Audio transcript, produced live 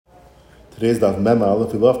Today's daf Mem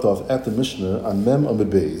Aleph. We left off at the Mishnah on Mem Amud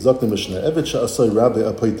Bey. Zok the Mishnah. Evet she'asai rabbe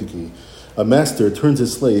apoitiki. A master turns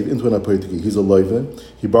his slave into an apoitiki. He's a loive.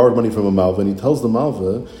 He borrowed money from a malva, and he tells the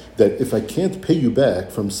malva that if I can't pay you back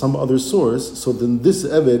from some other source, so then this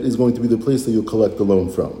evet is going to be the place that you'll collect the loan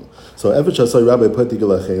from. So evet she'asai rabbe apoitiki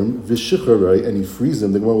lachem v'shicharai, and he frees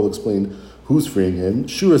him. The Gemara will explain who's freeing him.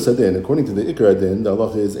 Shura sadin. According to the Ikar Adin, the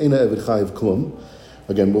halacha is eina evet chayiv klum.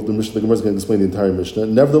 Again, the Gemara is going to explain the entire Mishnah.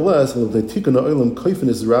 Nevertheless, we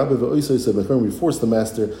force the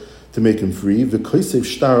master to make him free. And the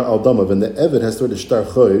Evet has started shtar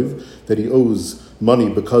chayv, that he owes money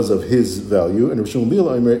because of his value. And it's not the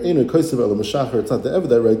Evet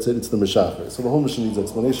that writes it, it's the Meshacher. So the whole Mishnah needs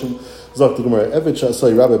explanation. Who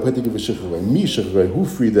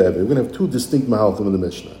freed the Evet? We're going to have two distinct mahalchim in the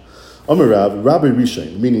Mishnah. Amarav, Rabbi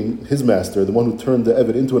Rishain, meaning his master, the one who turned the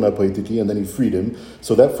Evet into an apoitiki, and then he freed him.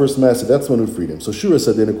 So that first master, that's the one who freed him. So Shura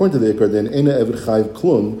said, then according to the Ikar, then Eina Evet Chayiv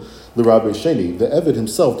Klum l'Rabbi Sheni. The Evet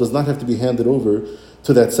himself does not have to be handed over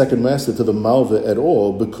to that second master, to the malva at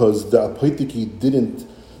all, because the apoitiki didn't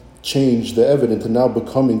change the Evet into now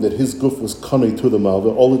becoming that his guf was kanei to the malva.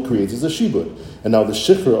 All it creates is a shibud. And now the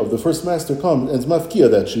shikhr of the first master comes and it's mafkia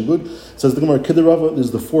that shibud. Says the Gemara, Kidarava, this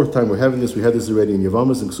is the fourth time we're having this. We had this already in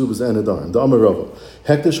Yavamas and Ksubas and Adar. The Amarava.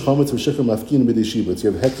 Hektish chametz v'shikhr mafkiin b'dei shibud.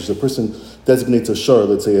 You have hektish, the person designates a shar,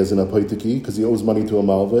 let's say, as an apoitiki, because he owes money to a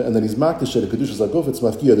malva, and then he's makdish at a kedushas aguf, it's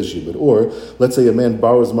mafkia the shibud. Or, let's say a man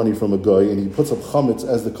borrows money from a guy and he puts up chametz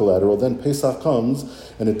as the collateral, then Pesach comes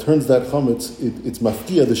and it turns that chametz, it's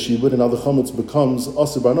mafkia the shibud, and now the chametz becomes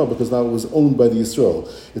asur barno because now it was owned by the Yisrael.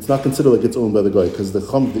 It's not considered like it's owned by the guy, because the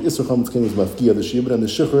Isra chametz came as mafkia the shibud, and the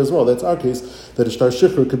shikhr as well. That's our case, that a shtar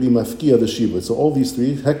shikhr could be mafkia the shibud. So all these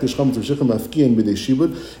three, hektish chametz v'shikhr mafkia and b'dei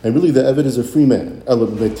shibud, and really the Evet is a free man.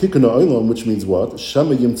 Which means what?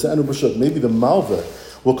 Maybe the malva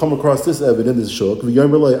will come across this Evet in this shuk.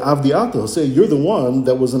 He'll say, you're the one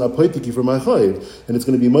that was an apoitiki for my chayiv, and it's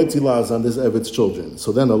going to be mighty laz on this Evet's children.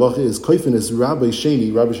 So then Allah is kaifin is Rabbi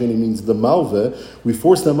Sheni. Rabbi Sheni means the malva. We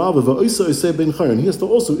force the malva. He has to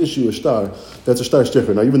also issue a shtar. That's a shtar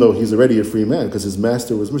shticher. Now, even though he's already a free man because his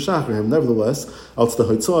master was meshacher him, nevertheless,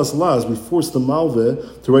 we force the malva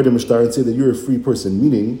to write him a shtar and say that you're a free person,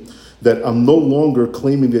 meaning that I'm no longer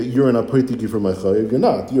claiming that you're an apoitiki for my chayiv. You're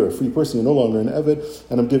not. You're a free person. You're no longer an Evet,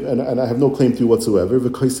 and I have no claim to you whatsoever.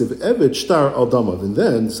 V'kaisev Evet shtar al damav. And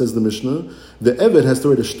then, says the Mishnah, the Evet has to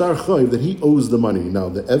write a shtar chayiv that he owes the money. Now,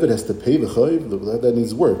 the Evet has to pay the chayiv. That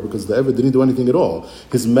needs work, because the Evet didn't do anything at all.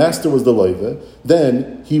 His master was the loive.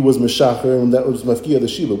 Then, he was meshacher, and that was mafkia the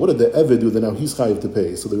shiva. What did the Evet do that now he's chayiv to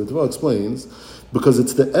pay? So the Ritva explains, because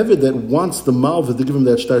it's the Evet that wants the malva to give him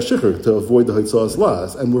that shtar shikhr to avoid the haitzah's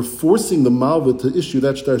las. And we're forcing the malva to issue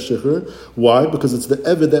that shtar shikhr. Why? Because it's the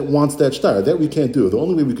Evet that wants that shtar. That we can't do. The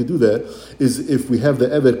only way we could do that is if we have the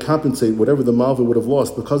Evet compensate whatever the malva would have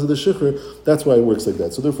lost because of the shikhr. That's why it works like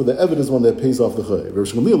that. So therefore the Evet is one that pays off the chayiv.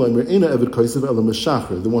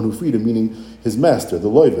 The one who freed him, meaning his master, the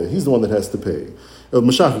loiva. He's the one that has to pay. He's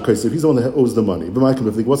the one that owes the money.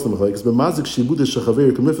 What's the machlekes?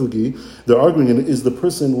 They're arguing, is the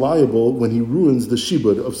person liable when he ruins the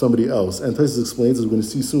shibud of somebody else? And Taisus explains, as we're going to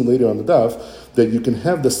see soon later on the daf, that you can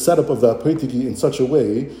have the setup of the apoitiki in such a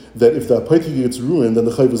way that if the apoitiki gets ruined, then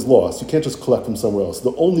the chayiv is lost. You can't just collect from somewhere else.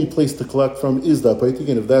 The only place to collect from is the apoitiki,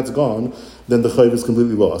 and if that's gone, then the chayiv is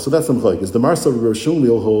completely lost. So that's the machlekes. The Marsav Rav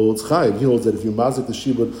Shmuel holds chayiv. He holds that if you mazik the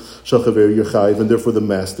shibud shachaver, you're chayiv, and therefore the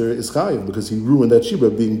master is chayiv because he ruined that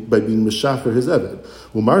shibud by being meshacher his evet.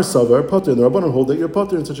 Umar savar potter, and the Rabbanon hold that you're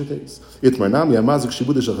potter in such a case. Itmar nami amazik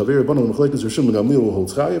shibud shachaver. Rabbanon machlekes Rav Shmuel Gamliel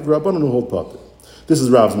holds chayiv. Rabbanon hold potter. This is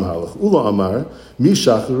Rav's Mahalach. Ula Amar,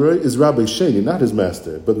 Mishachar is Rabbi Sheni, not his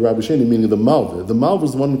master, but Rabbi Sheni meaning the Malva. The Malva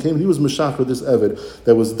was the one who came, he was Meshachar, this Evet,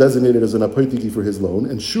 that was designated as an apoitiki for his loan.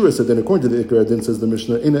 And Shura said, then according to the Ikar Adin, says the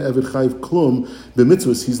Mishnah, Ina Evet Chayiv Klum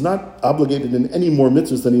b'mitzvahs, he's not obligated in any more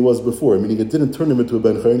mitzvahs than he was before, meaning it didn't turn him into a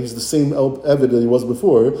Ben Chayin, he's the same Evet that he was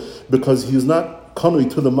before, because he's not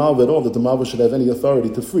kanui to the malva at all, that the malva should have any authority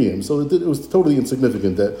to free him. So it was totally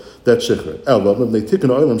insignificant, that shikhr.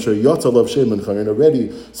 I'm sure Yatzalav Shem and Chayin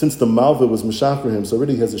already, since the malva was meshacher him, so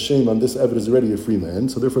already he has a shame on this Evet is already a free man.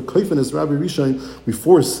 So therefore, Kaifin is Rabbi Rishain, we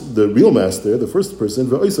force the real master, the first person,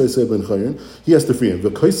 he has to free him.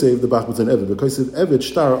 The Bach was an Evet. Evet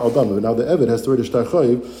shtar al damav. Now the Evet has to write a shtar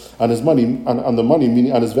chayiv on his money, on the money,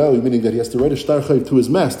 meaning on his value, meaning that he has to write a shtar chayiv to his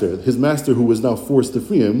master who was now forced to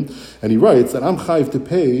free him, and he writes that I'm chayiv to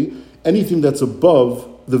pay anything that's above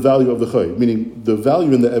the value of the chayiv, meaning the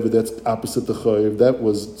value in the eved that's opposite the chayiv, that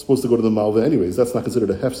was supposed to go to the malva anyways. That's not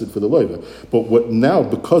considered a hefsid for the loiva. But what now,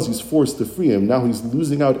 because he's forced to free him, now he's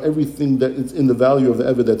losing out everything that is in the value of the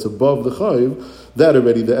eved that's above the chayiv. That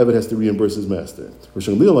already, the eved has to reimburse his master.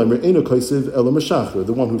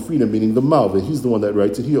 The one who freed him, meaning the malva, he's the one that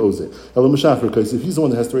writes it, he owes it. He's the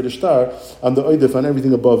one that has to write a shtar on the oidif on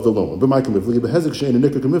everything above the loan.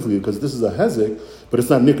 Because this is a hezek, but it's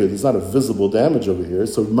not nikr, it's not a visible damage over here.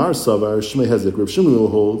 So Mar Savar, Shmei Hezek, Rav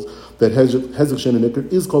Shmuel holds that hezek shein and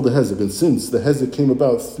nikr is called a hezek. And since the hezek came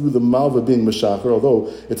about through the malva being meshacher, although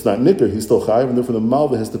it's not nikr, he's still chayiv, and therefore the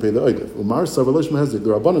malva has to pay the oidif. Mar Savar, Lo Shmei Hezek, the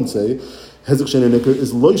Rabbanan say, hezek shein and nikr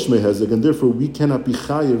is Lo Shmei Hezek, and therefore we cannot be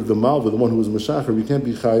chayiv the malva, the one who was meshacher, we can't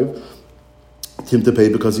be chayiv him to pay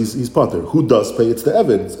because he's pater. Who does pay? It's the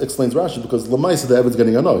Eved, explains Rashi, because Lamaisa, the Eved's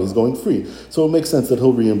getting no, he's going free. So it makes sense that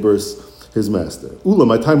he'll reimburse his master. Ula,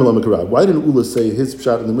 my time Rab. Why didn't Ula say his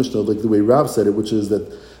shot in the Mishnah like the way Rab said it, which is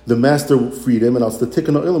that the master freed him, and it's the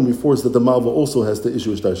tikkun ha'olam we force that the malva also has to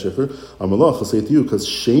issue a shtar shecher. Amalach, I'll say it to you, because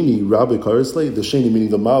sheni rabbi karisle, the sheni meaning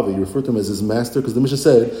the malva, you refer to him as his master, because the Mishnah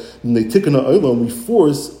said, in the tikkun ha'olam we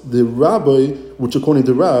force the rabbi, which according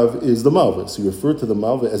to Rav is the malva. So you refer to the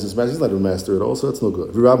malva as his master. He's not a master at all, so that's no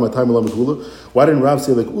good. Why didn't Rav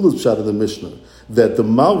say like Ula's shot of the Mishnah, that the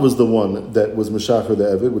malva was the one that was meshacher the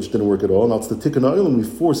Eved, which didn't work at all. Now it's the tikkun ha'olam we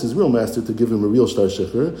force his real master to give him a real shtar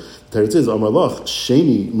shecher. The Teretz is Amalach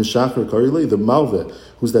sheni mishacher karile, the malva,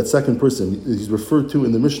 who's that second person. He's referred to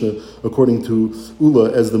in the Mishnah according to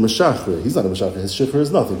Ula as the meshacher. He's not a meshacher. His shecher is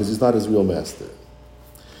nothing because he's not his real master.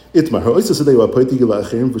 Itmar,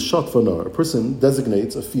 a person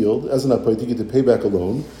designates a field as an apoitiki to pay back a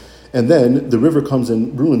loan, and then the river comes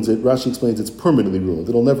and ruins it. Rashi explains it's permanently ruined.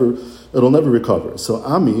 It'll never recover. So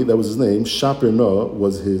Ami, that was his name, Shaper Na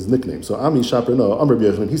was his nickname. So Ami Shaper Na, Amr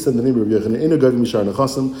B'Yechon, he said the name of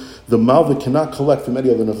B'Yechon, the malva cannot collect from any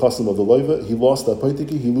other nechasim of the loiva. He lost the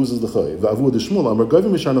apoitiki, he loses the chayiv.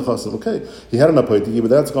 Okay, he had an apoitiki, but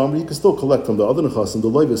that's gone, but he can still collect from the other nechasim. The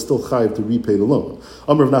loiva is still chayiv to repay the loan.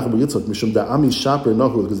 Amr of Nachum Yitzchak, Mishum da Ami Shaper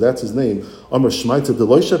Nahu, because that's his name. Amr Shmaitzev, the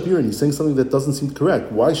loy shapir, and he's saying something that doesn't seem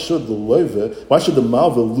correct. Why should the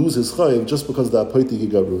malva lose his chayiv just because the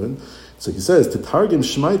apoitiki got ruined? So he says, to targum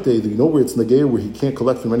shmaite, you know where it's negay, where he can't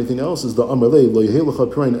collect from anything else, is the amalei, lo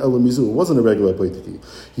yehelecha pirayin elamizu. It wasn't a regular apoitiki.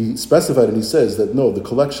 He specified and he says that no, the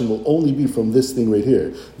collection will only be from this thing right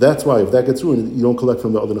here. That's why if that gets ruined, you don't collect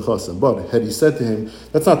from the other nechasim. But had he said to him,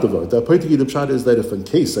 that's not the word. The apoitiki, the pshat is that if in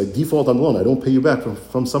case I default on the loan, I don't pay you back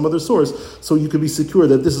from some other source, so you can be secure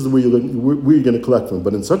that this is where you're going to collect from.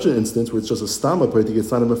 But in such an instance where it's just a stam apoitiki,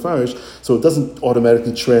 it's not a mefarish, so it doesn't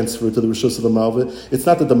automatically transfer to the rishus of the malva. It's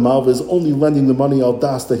not that the malva is only lending the money al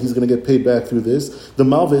das that he's going to get paid back through this. The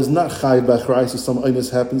malva is not chayiv b'achrai, so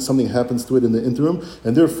something happens to it in the interim,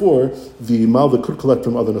 and therefore the malva could collect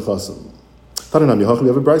from other nechasim. We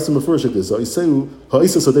have a brayso mefurish like this.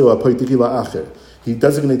 He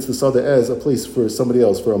designates the sada as a place for somebody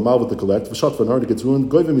else, for a malva to collect. V'shat v'nar, it gets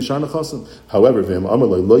ruined. However,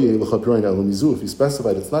 if he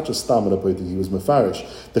specified it's not just stam and apoitiki, he was mefarish,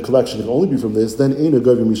 the collection can only be from this, then ain't a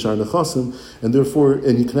goyim mishar nechasim, and therefore,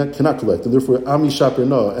 and he cannot collect, and therefore, ami shaper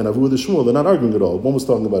na and avu the shmuel, they're not arguing at all. One was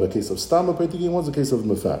talking about a case of stam apoitiki, and one's a case of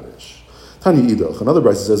mefarish. Tani Idach. Another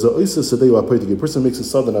brayso says, a person makes a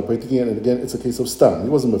southern apoitiki, and again, it's a case of stam. He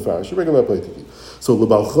wasn't mefarish, a regular apoitiki. So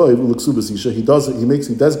lebal chayv u'leksubas isha, he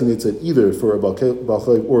designates it either for a bal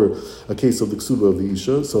chayv or a case of the ksuba of the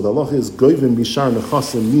isha. So the Allah is goyvim mishar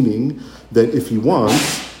nechasim, meaning that if he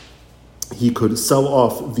wants, he could sell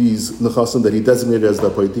off these nechasim that he designated as the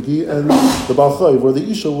apoitiki, and the bal chayv or the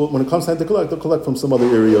isha, when it comes time to collect, they'll collect from some other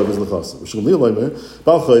area of his nechasim.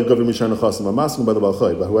 Bal chayv gavim mishar nechasim. I'm asking by the bal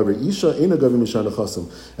chayv. But however, isha ain't a gavim mishar nechasim,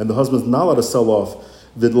 and the husband's not allowed to sell off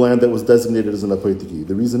the land that was designated as an apoitiki.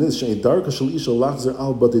 The reason is she'ein darka shel isha lachzer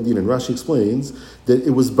al batedin, and Rashi explains that it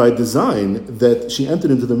was by design that she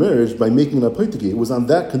entered into the marriage by making an apoitiki. It was on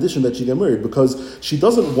that condition that she got married, because she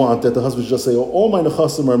doesn't want that the husband just say, all my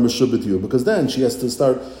nechasim are meshubet you, because then she has to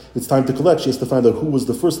start, it's time to collect, she has to find out who was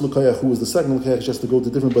the first l'kayach, who was the second l'kayach, she has to go to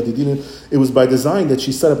different batedin. It was by design that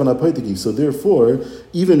she set up an apoitiki. So therefore,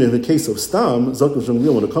 even in the case of stam, zakuf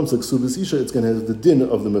shamil, when it comes to ksubis isha, it's going to have the din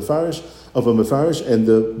of the mefarish, and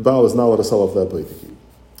the Baal is not allowed to sell off that apoitiki.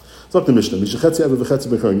 So up the Mishnah, you have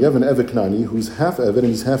an Eved Knani who's half Eved and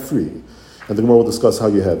he's half free. And the Gemara will discuss how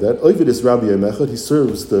you have that. Ovid is Rabbi Yemechad, he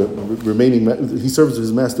serves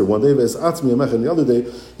his master one day, and the other day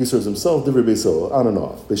he serves himself, on and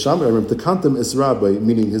off. Tekantem is Rabbi,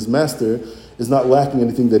 meaning his master is not lacking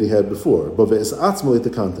anything that he had before. But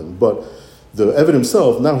The Eved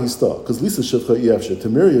himself, now he's stuck. Because Lisa Shivcha Yefshe, to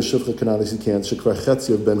marry a Shivcha Kananis he can't, Shekvar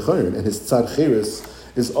Chetziav Ben Chayrin, and his Tzad Cheres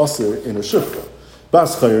is also in a Shivcha.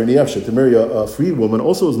 Bas Chayrin Yefshe, to marry a free woman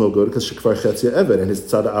also is no good because Shekvar Chetzia Eved, and his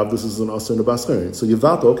Tzad Avdus is an Aser and a Bas Chayrin. So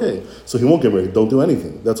Yivata, okay. So he won't get married, don't do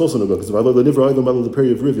anything. That's also no good. Because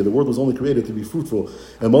the world was only created to be fruitful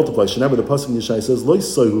and multiply. Shanabah, the Pasuk in Yeshai says, Lo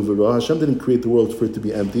Yisoihu V'ra, Hashem didn't create the world for it to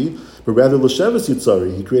be empty, but rather L'Shavas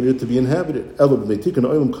Yitzari, he created it to be inhabited. Elab, they take an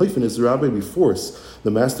oilam kaifin is the rabbi, we force the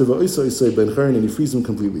master of Oisa Isai Ben Chayrin and he frees him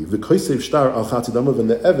completely. The Kaisev Shtar Al Chatzidamav, and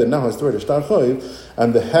the Eved now has to write a Shtar Chayiv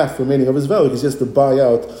and the half remaining of his value because he has to buy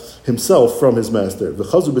out himself from his master. The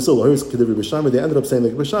Chazu B'Sil, here's Kedivri B'Shamai, they ended up saying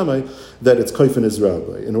like B'Shamai that it's kaifin is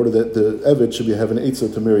rabbi, in order that the Eved should have an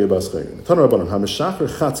Eitzah to marry a Bas Chayrin. Tana Rabbanan, HaMeshachar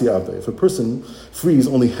Chatzi Avdei, if a person frees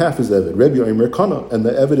only half his Eved, Rebbe Yomer Kana, and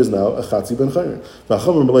the Eved is now a Chatzi Ben Chayrin.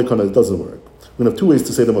 V'Achamer Malay Kana, it doesn't work. We're going to have two ways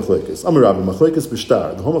to say the machlekes. Amar Rabbi, machlekes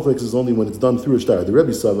b'shtar. The whole machlekes is only when it's done through a shtar. The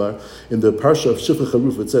Rebbe Savar, in the parsha of Shifra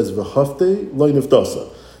Charuf, it says, v'hafte loy nifdasa.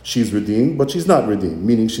 She's redeemed, but she's not redeemed,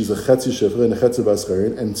 meaning she's a chetzi shifra and a chetzi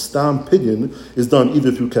baskarin, and stam pidyon is done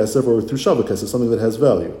either through kesef or through shava kesef, something that has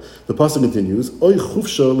value. The pasuk continues, oy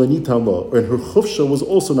chufsha lenitam la, and her chufsha was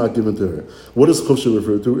also not given to her. What does chufsha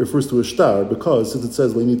refer to? It refers to a shtar, because since it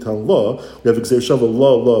says lenitam la, we have exer shava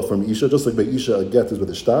la from isha, just like by isha a get is with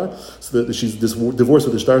a shtar, so that she's divorced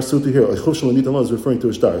with a shtar, so to here, oy chufsha lenitam la is referring to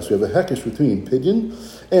a shtar. So we have a hekesh between pidyon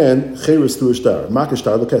and cheres through a shtar. Ma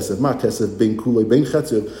keshtar la kesef, ma kesef bein kulei bein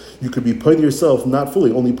chetziv. You could be paid yourself not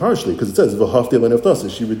fully, only partially, because it says v'hafte le'neftasa.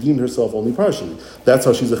 She redeemed herself only partially. That's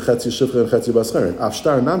how she's a chetzi shifra and chetzi bascharen. Av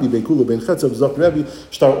shtar nami beikula ben chetzav zok Rebbe.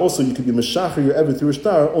 Shtar also you could be meshacher your ever through a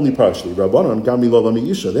shtar only partially. Rabbanon gami lo lami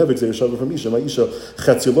isha. They have exer shava from isha. My isha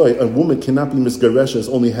chetzi loy. A woman cannot be misgareshes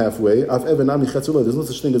only halfway. Av ever nami chetzi loy. There's no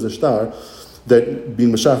such thing as a shtar that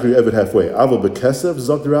being Mashachar you ever halfway. Ava Bekesef,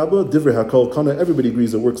 Zok Rabba, Divrei HaKol Kana, everybody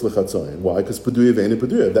agrees it works Lechatzayin. Why? Because Peduyev ain't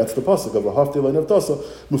Peduyev. That's the pasuk of a Hafte Le'Nevtasa.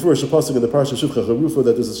 Mufurish, a pasuk in the Parsha Shivcha Charufa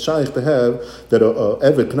that there's a shaykh to have that a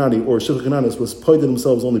Evet Kanani or Shivcha Kananis was paid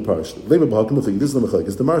themselves only partially. Leva B'Hakim, this is the Mechalik.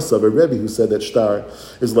 It's the Marsav, a Rebbe who said that Shtar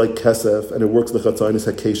is like Kesef and it works Lechatzayin is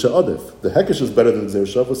Hekesha Adif. The Hekesh is better than Gzer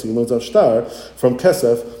Shava, so he learns out Shtar from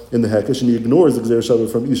Kesef in the Hekesh and he ignores the Gzer Shava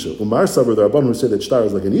from Isha. The Marsav, the Rabban who said that Shtar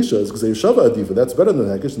is like an Isha is Gzer Shava Adifa. That's better than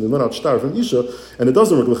Hekesh, and they learn out Shtar from Isha, and it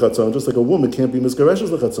doesn't work L'chatzon, just like a woman can't be Mizgaresh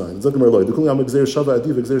as L'chatzon. It's like a Merloi. The Kulam Gzer Shava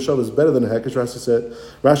Adiv, Gzer Shava is better than Hekesh,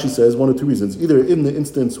 Rashi says one of two reasons. Either in the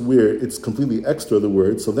instance where it's completely extra the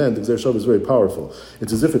word, so then the Gzer Shava is very powerful.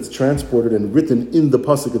 It's as if it's transported and written in the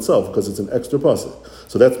pasuk itself, because it's an extra pasuk.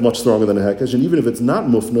 So that's much stronger than a Hekesh, and even if it's not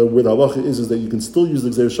Mufna, where the halacha is that you can still use the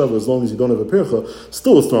Gzer Shava as long as you don't have a Percha,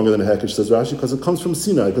 still is stronger than a Hekesh, says Rashi, because it comes from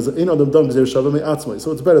Sinai, because Ein Adam Dam Gzer Shava Me'atzmai,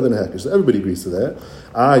 so it's better than a Hekesh. So everybody agrees to that.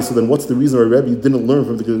 So then what's the reason why Rebbe didn't learn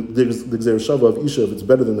from the Gzer Shava of Isha if it's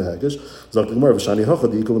better than the Hekesh?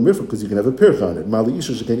 Because you can have a Percha on it. Mali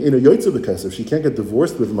Isha, she can't get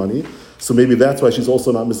divorced with money, so maybe that's why she's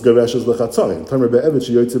also not Misgaresh as L'chatzayim. Tamer Be'evet,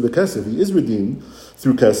 she Yoitze B'Kesef. He is redeemed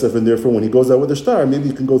through Kesef, and therefore when he goes out with a shtar, maybe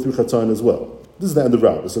you can go through Chatzayim as well. This is the end of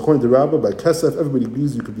Rabbah. So according to Rabbah, by Kesef, everybody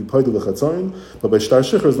agrees you could be paid to the Chatzayim, but by Shtar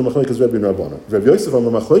Shechar, the Machlekes Rebbe and Rabbana. Rebbe Yosef on the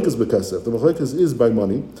Machlekes B'Kesef. The Machlekes is by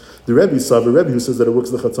money. The Rebbe Sav, Rebbe who says that it works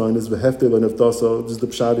the Chatzayim is V'hefte L'Neftasa. This is the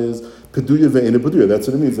Pshat is Peduya Ve'ena Peduya. That's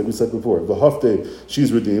what it means, like we said before. V'hafte,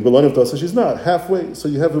 she's redeemed, but L'Neftasa, she's not. Halfway. So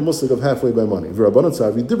you have a muslik of halfway by money. V'Rabbanan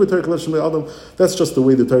Sav, that's just the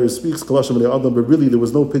way the Torah speaks, but really there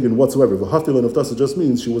was no opinion whatsoever. V'hafte L'Neftasa just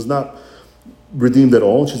means she was not redeemed at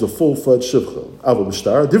all, and she's a full-fledged shivcha. Ava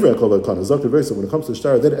b'shtar, divrei kol kana. Zakir very so when it comes to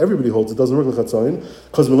shtar, then everybody holds it doesn't work l'chatzayin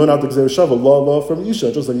because we learn out the gzer shava law from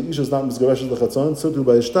isha. Just like isha is not mizgaresh l'chatzayin, so too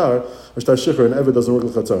by a shtar shikha, and ever doesn't work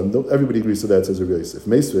l'chatzayin. Everybody agrees to that, says Rabbi Yosef.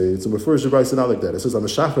 Meisvei, it's a mefurish Rabbi not like that. It says I'm a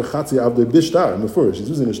shachar chatzi avdei b'shtar. Mefurish, he's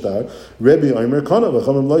using a shtar. Rebbe Aimer kana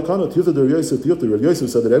v'chamim loy kana. Tiyuta Rabbi Yosef. Rabbi Yosef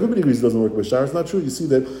said that everybody agrees it doesn't work with shtar. It's not true. You see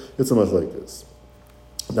that it's a much like this.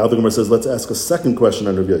 Now the Gemara says, let's ask a second question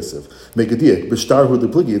on Rav Yosef. Make a diak. B'shtar hu de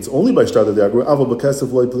pligi. It's only by shtar that they agree. Aval b'kesef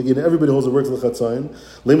loy pligi. And everybody holds it works l'chatzayin.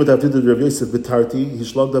 Leimat avdid Rav Yosef b'tarti. He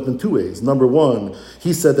shlogged up in two ways. Number one,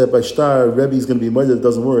 he said that by shtar, Rebbe is going to be made that it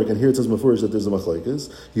doesn't work. And here it says mafurish that there's a machlekes.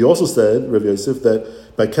 He also said, Rav Yosef,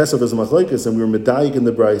 that by kesef there's a machlekes, and we were medayik in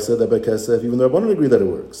the brayse that by kesef, even though I don't agree that it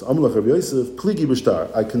works. Amalach Rav Yosef, pligi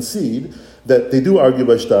b'shtar. I concede that they do argue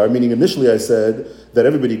by shtar, meaning initially I said that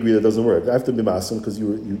everybody agreed that it doesn't work. I have to be masim because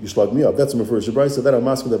you slugged me up. That's my first Shabbrai, so that I'm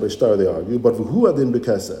asking that by shtar they argue. But who adin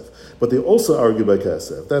b'kesef? But they also argue by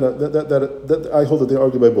kesef. That I hold that they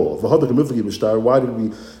argue by both. Why did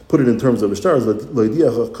we put it in terms of a shtar?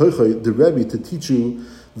 The Rebbe to teach you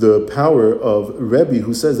the power of Rebbe,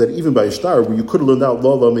 who says that even by Ishtar, where you could have learned out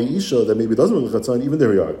La La Me'isha, that maybe it doesn't work L'chatzon, even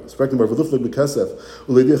there he argues. That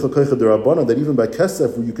even by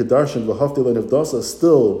Kesef, where you could darshan V'haftel and Avdasa,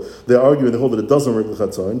 still they argue and they hold that it doesn't work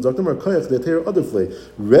L'chatzon.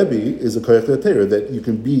 Rebbe is a koyach de'atera, that you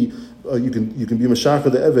can be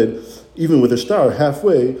Mashachar the Eved, even with Ishtar,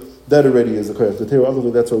 halfway, that already is a koyach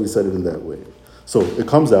de'atera. That's why we said it in that way. So it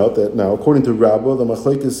comes out that now, according to Rabba, the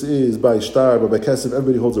machlekes is by Shtar, but by Kesef,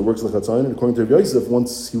 everybody holds it works l'chatzon. And according to Rabbi Yosef,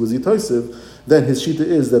 once he was Yitosiv, then his shita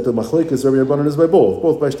is that the machlekes Rabbi Rabbanan is by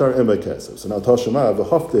both by Shtar and by Kesef. So now Tashema,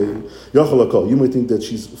 v'hafte, yachalakol. You might think that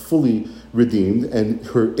she's fully redeemed, and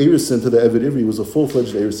her erisin to the Eved Ivri was a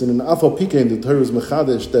full-fledged erisin. And afal pikein, the Torah is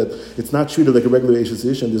mechadesh that it's not treated like a regular Eishes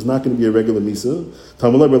Ish, and there's not going to be a regular misa.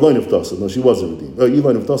 Tamalai Berloin of Tasa. No, she wasn't redeemed.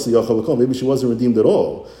 Elon of Tasa yachalakol. Maybe she wasn't redeemed at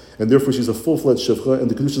all. And therefore she's a full-fledged shivcha,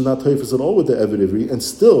 and the kedusha is not teifus at all with the Eved Ivri, and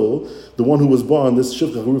still the one who was born, this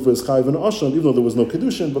shivcha harufa is chayiv and asham, even though there was no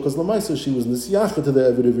kedushin, because lamaisa she was nisyacha to the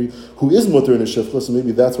Eved Ivri, who is mutter in a shivcha, so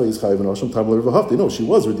maybe that's why he's chayiv and asham. Tamar v'hafti. No, she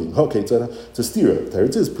was redeemed. Okay, it's a stira.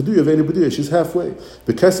 Teretz is peduya ve'ene peduya. She's halfway.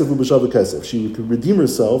 Bekesef u'b'shav bekesef. She could redeem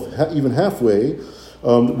herself even halfway.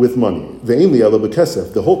 With money. Ve'enli ala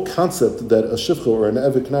bekesef. The whole concept that a shivcha or an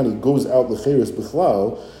Eved Knani goes out l'cheres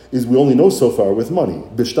b'chlal is we only know so far with money.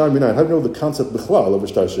 Bishtar minayin. How do you know the concept b'chlal of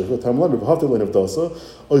bishtar shivcha? Tamlan b'haftelin of dasa.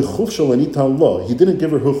 Oy chufsha l'nitan la. He didn't give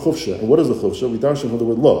her chufsha. And what is a chufsha? We darshan from the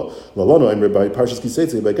word la. Lalano and by Parshas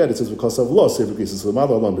Kiseitze by God it says because of law. Sefer cases l'mad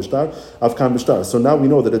alam bishtar avkan bishtar. So now we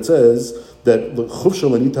know that it says that the chufsha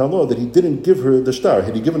l'nitan la, that he didn't give her the shtar.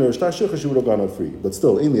 Had he given her a shtar shivcha, she would have gone out free. But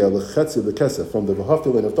still, Emiya l'chetzi b'kesef from the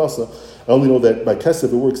b'haftelin of dasa. I only know that by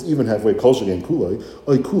kesef it works even halfway. Kol shegen kulay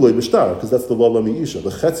oy kulay bishtar, because that's the la lamiisha. The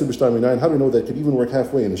chetzi bishtar minayin. How do we know that it could even work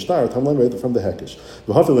halfway in the shtar? Tamlan right from the hekesh.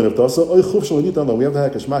 The haftelin of dasa oy chufsha l'nitan la. We have the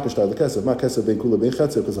hekesh makashtar the kesef ma kesef ben kulay ben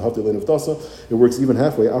chetzi, because the haftelin of dasa it works even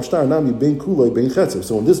halfway. Avshtar nami ben kulay ben chetzi.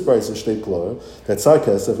 So in this price is shtei klar that sar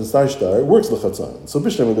kesef and star shtar it works l'chatzan. So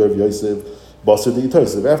bishlam of Yosef. Basar the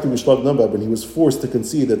Yitosiv. After Mishlag Nambab, and he was forced to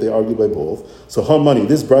concede that they argue by both. So how money?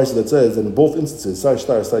 This brisa that says that in both instances, Sai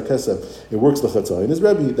Shtar, Sai Kesef, it works l'chatzayin is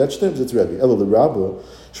Rebbe. That stems it's Rebbe. Elo the Rabba,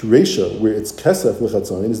 Shreisha, where it's Kesef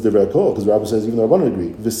l'chatzayin is the Rekol, because Rabba says even the Rabbanan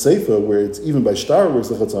agree. V'Seifa, where it's even by Shtar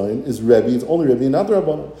works l'chatzayin is Rebbe. It's only Rebbe, not the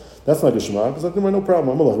Rabbanan. That's not Geshma, because I can no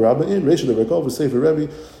problem. I'm a Rabba in Reisha the Rekol v'Seifa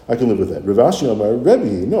Rebbe. I can live with that. Rav Ashi Amar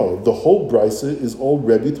Rebbe. No, the whole brisa is all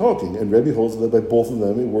Rebbe talking, and Rebbe holds that by both of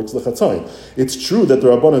them it works l'chatzayin. It's true that the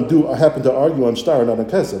Rabbanan do happen to argue on Shtar, not on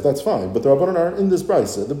Kesef. That's fine, but the Rabbanan aren't in this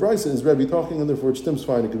brisa. The brisa is Rebbe talking, and therefore it stems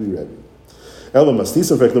fine. It could be Rebbe. So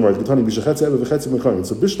Bishlai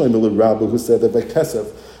Miller Rabba, who said that by Kesef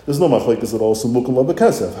there's no machlekes at all. So Mukum la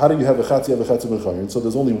Bekesef. How do you have a chatzi b'chayin? So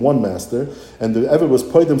there's only one master, and the Eved was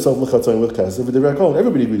paid himself l'chatzayin with Kesef.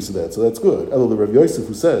 Everybody agrees to that, so that's good. Elo the Rav Yosef,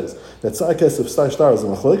 who says that Sai Kesef Sai Shtar is a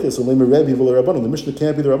machlekes, so Leimer Rebbe v'le Rabbanon. The Mishnah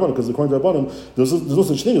can't be the Rabbanon because according to Rabbanon, there's no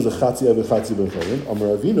such thing as a chatzi b'chayin.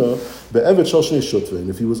 Amar Avina be'Eved shal shnei shutvin.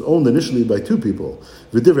 If he was owned initially by two people,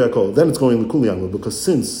 v'divrei hakol, then it's going l'kuli amar, because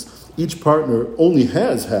since each partner only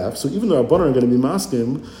has half, so even the Rabbanan are going to be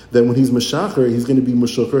maskim that when he's Meshacher, he's going to be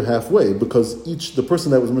Meshacher halfway, because the person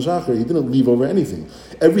that was Meshacher, he didn't leave over anything.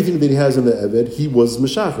 Everything that he has in the Eved, he was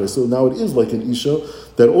Meshacher. So now it is like an Isha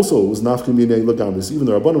that also was Nafkim Yinei Lagamis. Even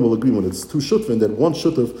the Rabbanan will agree when it's two Shutvin, that one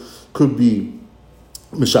Shutv could be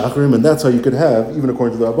Meshacherim, and that's how you could have, even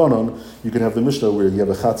according to the Rabbanan, you could have the Mishnah where you have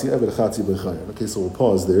a Chatzi Eved, a Chatzi B'chayim. Okay, so we'll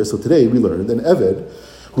pause there. So today we learned an Eved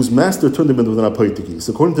whose master turned him into an apoitiki.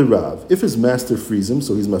 So according to Rav, if his master frees him,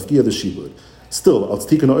 so he's mafkia the shibud. Still, al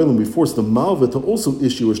tztikan ha'olam, we force the malva to also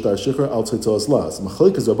issue a shtar shecher al tzaitzas las.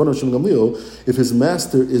 Machlekes Rabbanan Shem Gamliel, if his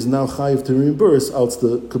master is now chayiv to reimburse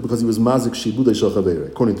because he was mazik shibud shel chavere.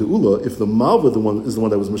 According to Ula, if the malva is the one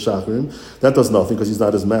that was meshacherim, that does nothing because he's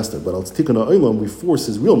not his master. But al tztikan ha'olam, we force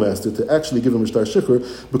his real master to actually give him a shtar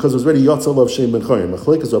shecher because it was already yatzal of shein ben chayim.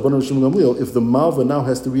 Machlekes Rabbanan Shem Gamliel, if the malva now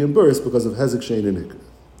has to reimburse because of hezek shein and ikr.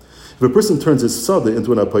 If a person turns his sada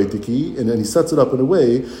into an apaitiki and he sets it up in a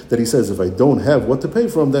way that he says, if I don't have what to pay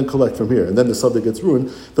from, then collect from here, and then the sada gets ruined,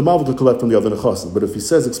 the malva could collect from the other nechasim. But if he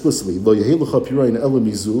says explicitly, lo yehelucha pirayin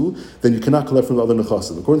elamizu, then you cannot collect from the other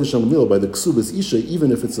nechasim. According to Shamil, by the ksubas isha,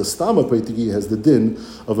 even if it's a stam apaitiki, has the din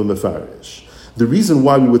of a mefarish. The reason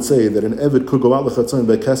why we would say that an Eved could go out l'chatzayin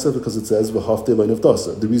by kesef because it says v'hafte loy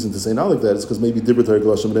nefdasa. The reason to say not like that is because maybe dibber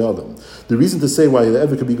glashim adam. The reason to say why the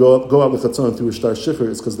Eved could go out l'chatzayin through a shtar shicher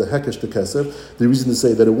is because the hekesh to kesef. The reason to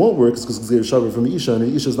say that it won't work is because gzeir shavar from Isha,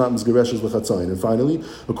 and Isha is not mizgeresh as l'chatzayin. And finally,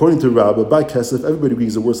 according to Rabbah, by kesef everybody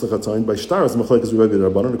agrees it works l'chatzayin. By shtar is machlekes Rabbi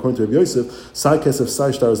Rabbanan. According to Rabbi Yosef, sai kesef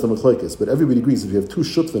sai shtar is the machlekes. But everybody agrees if you have two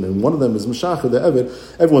shutfin and one of them is mashacher the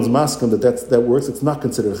Eved, everyone's masking that works. It's not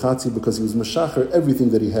considered chatzi because he was mashacher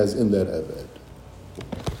everything that he has in that Eved.